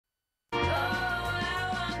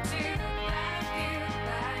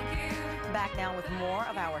more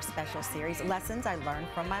of our special series, Lessons I Learned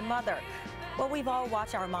from My Mother. Well, we've all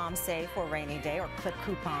watched our moms save for a rainy day or clip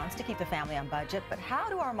coupons to keep the family on budget, but how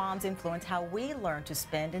do our moms influence how we learn to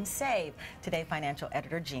spend and save? Today, financial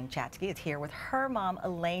editor Jean Chatzky is here with her mom,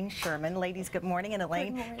 Elaine Sherman. Ladies, good morning, and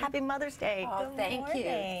Elaine, happy Mother's Day. Oh, thank you.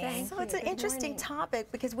 Thank you. It's an interesting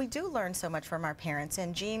topic because we do learn so much from our parents.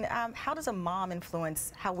 And Jean, how does a mom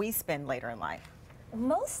influence how we spend later in life?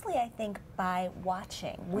 Mostly, I think, by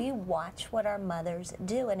watching. We watch what our mothers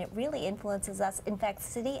do, and it really influences us. In fact,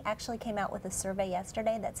 Citi actually came out with a survey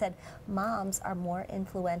yesterday that said moms are more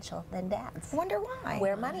influential than dads. Wonder why?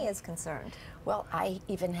 Where money is concerned. Well, I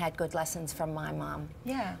even had good lessons from my mom.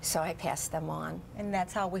 Yeah. So I passed them on. And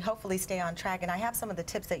that's how we hopefully stay on track. And I have some of the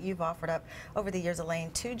tips that you've offered up over the years,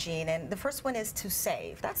 Elaine, to Jean. And the first one is to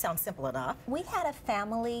save. That sounds simple enough. We had a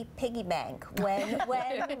family piggy bank when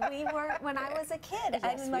I was a kid.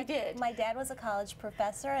 Yes, we did. My dad was a college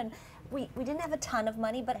professor, and we didn't have a ton of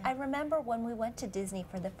money, but I remember when we went to Disney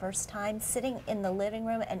for the first time, sitting in the living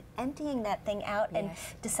room and emptying that thing out and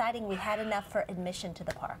deciding we had enough for admission to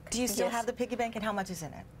the park. Do you still have the piggy bank, and how much is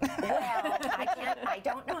in it? Well, I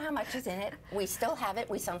don't know how much is in it. We still have it.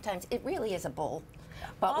 We sometimes, it really is a bowl,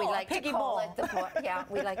 but we like to call it the, yeah,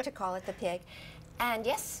 we like to call it the pig. And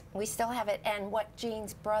yes, we still have it. And what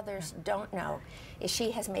Jean's brothers don't know is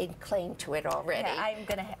she has made claim to it already.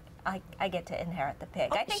 Yeah, I get to inherit the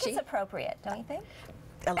pig. I think it's appropriate, don't you think?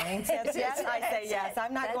 Elaine says yes, I say yes.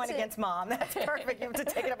 I'm not going against Mom. That's perfect. You have to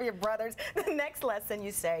take it up with your brothers. The next lesson,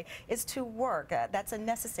 you say, is to work. That's a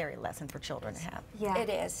necessary lesson for children to have. Yeah.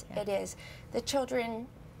 It is. Yeah. It is. The children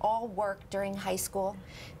all worked during high school.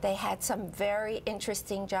 They had some very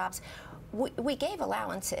interesting jobs. We gave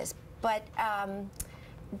allowances, but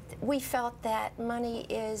we felt that money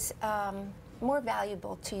is more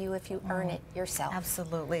valuable to you if you earn it yourself.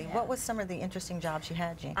 Absolutely. Yeah. What was some of the interesting jobs you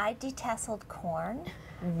had, Jean? I detasseled corn.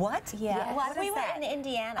 What? Yeah. Yes. Well, we were in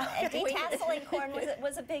Indiana, and detasseling corn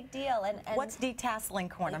was a big deal. And what's detasseling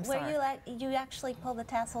corn? I'm sorry. Where you actually pull the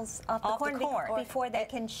tassels off the corn before they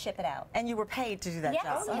can ship it out. And you were paid to do that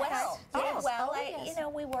job? Yes. You know,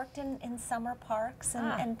 we worked in summer parks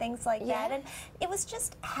and things like that, and it was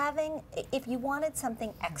just having, if you wanted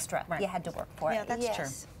something extra, you had to work for it. Yeah, that's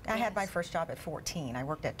true. I had my first job at 14. I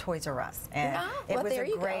worked at Toys R Us, and it was a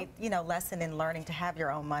great, lesson in learning to have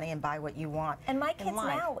your own money and buy what you want. And my kids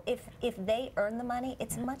now, if they earn the money,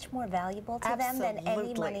 it's much more valuable to them than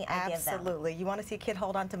any money I give them. Absolutely. You want to see a kid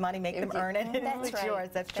hold on to money, make them earn it, and it's yours.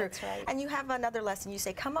 That's true. That's right. And you have another lesson. You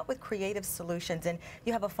say, come up with creative solutions, and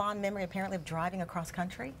you have a fond memory, apparently, of driving across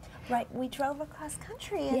country. Right. We drove across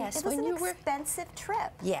country, and it was an expensive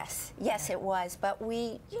trip. Yes. Yes, it was. But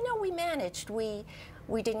we managed.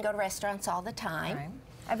 We didn't go to restaurants all the time. Right.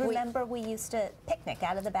 I remember we used to picnic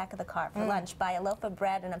out of the back of the car for lunch, buy a loaf of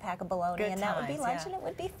bread and a pack of bologna, and that would be lunch, and it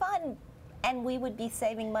would be fun. And we would be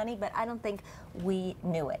saving money, but I don't think we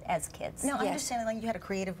knew it as kids. No, I understand, like, you had a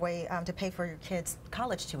creative way to pay for your kids'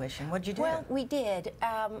 college tuition. What did you do? Well, we did.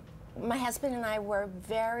 My husband and I were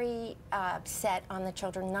very set on the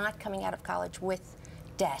children not coming out of college with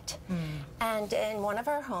debt. And in one of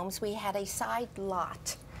our homes, we had a side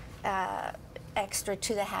lot extra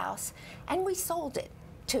to the house, and we sold it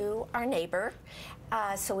to our neighbor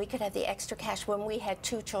so we could have the extra cash when we had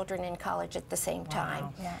 2 children in college at the same time.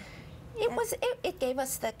 Yeah. It gave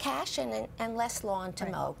us the cash and less lawn to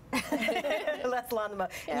mow. Less lawn to mow.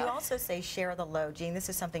 Yeah. And you also say share the load. Jean, this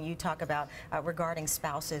is something you talk about regarding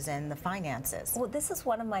spouses and the finances. Well, this is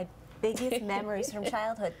one of my biggest memories from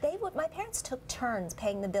childhood. My parents took turns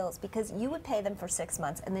paying the bills, because you would pay them for 6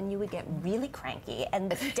 months, and then you would get really cranky, and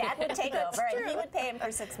Dad would take over, and he would pay him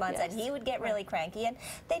for 6 months, and he would get really cranky, and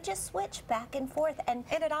they just switched back and forth, and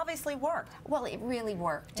it obviously worked. Well, it really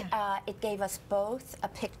worked. It gave us both a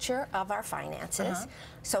picture of our finances,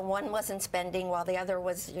 so one wasn't spending while the other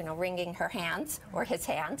was, wringing her hands or his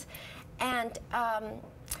hands, and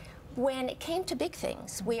when it came to big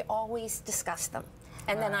things, we always discussed them.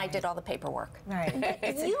 And then I did all the paperwork. Right.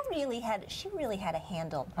 She really had a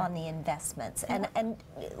handle on the investments, and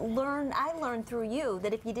I learned through you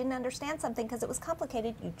that if you didn't understand something because it was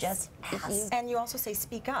complicated, you just asked. And you also say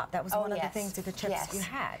speak up. That was one of the things, that the tips you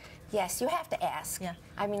had. Yes, you have to ask. Yeah.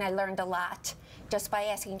 I mean, I learned a lot just by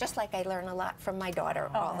asking, just like I learn a lot from my daughter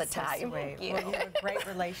all the time. So sweet. Well, you have a great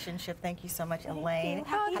relationship. Thank you so much, Elaine.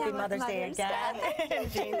 Happy Mother's Day again.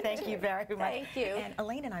 Jean, thank you very much. Thank you. And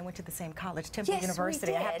Elaine and I went to the same college, Temple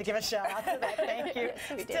University. I have to give a shout out to that. Thank you.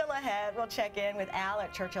 Still ahead, we'll check in with Al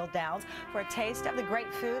at Churchill Downs for a taste of the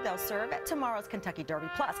great food they'll serve at tomorrow's Kentucky Derby.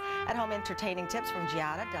 Plus, at home entertaining tips from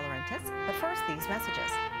Giada De Laurentiis. But first, these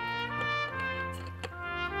messages.